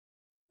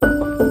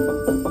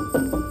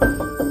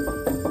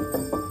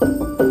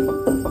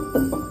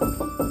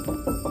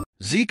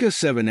Zeekr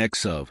 7X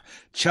SUV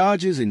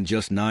charges in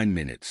just 9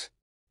 minutes.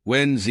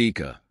 When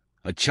Zeekr,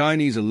 a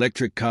Chinese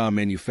electric car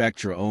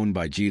manufacturer owned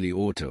by Geely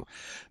Auto,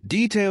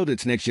 detailed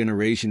its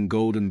next-generation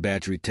golden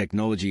battery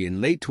technology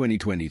in late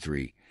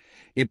 2023,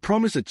 it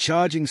promised a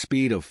charging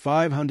speed of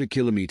 500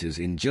 kilometers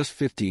in just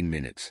 15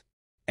 minutes.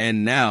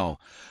 And now,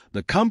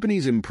 the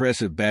company's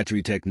impressive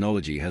battery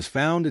technology has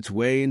found its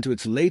way into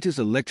its latest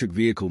electric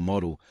vehicle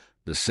model,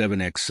 the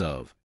 7X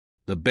SUV.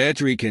 The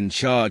battery can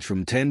charge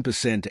from 10%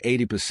 to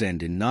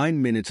 80% in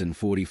 9 minutes and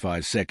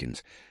 45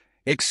 seconds,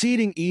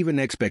 exceeding even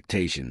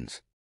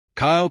expectations.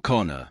 Kyle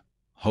Connor,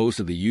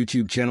 host of the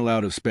YouTube channel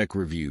Out of Spec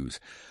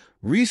Reviews,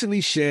 recently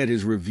shared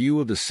his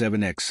review of the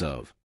 7X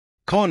SUV.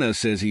 Connor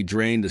says he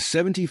drained the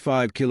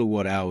 75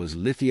 kilowatt-hours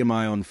lithium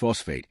iron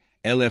phosphate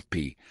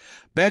LFP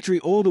battery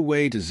all the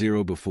way to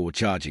zero before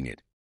charging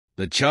it.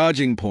 The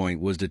charging point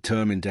was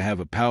determined to have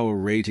a power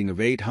rating of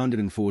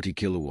 840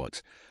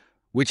 kilowatts,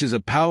 which is a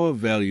power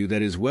value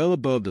that is well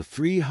above the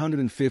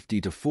 350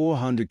 to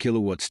 400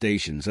 kilowatt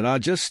stations that are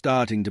just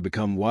starting to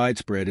become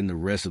widespread in the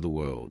rest of the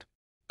world.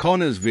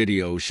 Connor's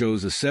video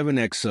shows the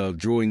 7X SUV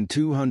drawing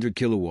 200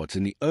 kilowatts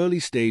in the early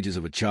stages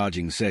of a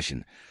charging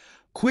session,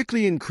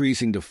 quickly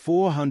increasing to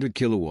 400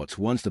 kilowatts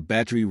once the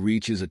battery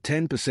reaches a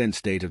 10%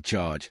 state of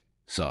charge,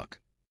 SUC.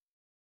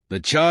 The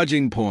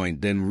charging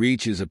point then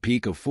reaches a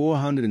peak of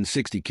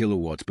 460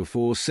 kilowatts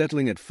before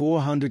settling at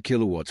 400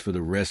 kilowatts for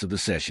the rest of the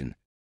session.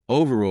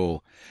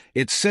 Overall,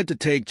 it's said to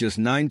take just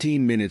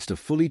 19 minutes to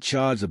fully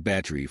charge the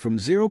battery from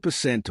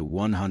 0% to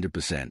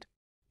 100%.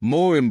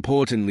 More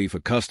importantly for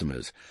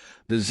customers,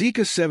 the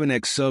Zeekr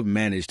 7X SUV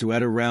managed to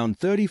add around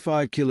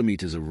 35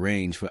 kilometers of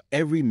range for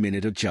every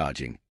minute of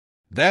charging.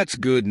 That's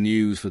good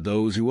news for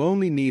those who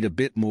only need a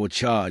bit more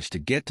charge to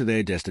get to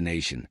their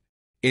destination.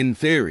 In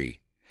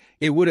theory,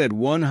 it would add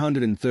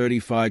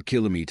 135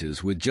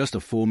 kilometers with just a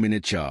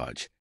 4-minute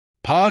charge.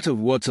 Part of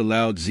what's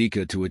allowed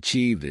Zeekr to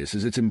achieve this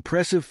is its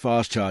impressive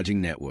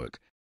fast-charging network.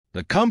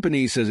 The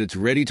company says it's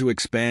ready to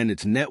expand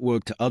its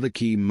network to other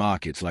key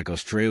markets like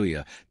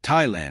Australia,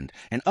 Thailand,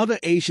 and other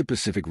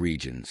Asia-Pacific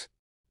regions.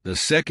 The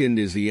second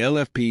is the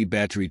LFP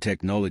battery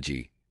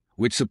technology,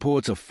 which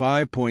supports a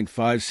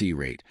 5.5C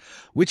rate,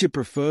 which it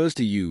prefers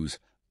to use,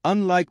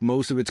 unlike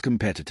most of its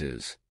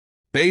competitors.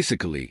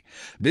 Basically,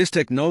 this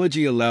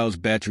technology allows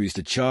batteries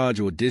to charge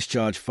or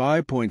discharge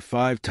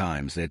 5.5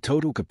 times their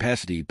total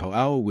capacity per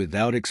hour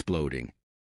without exploding.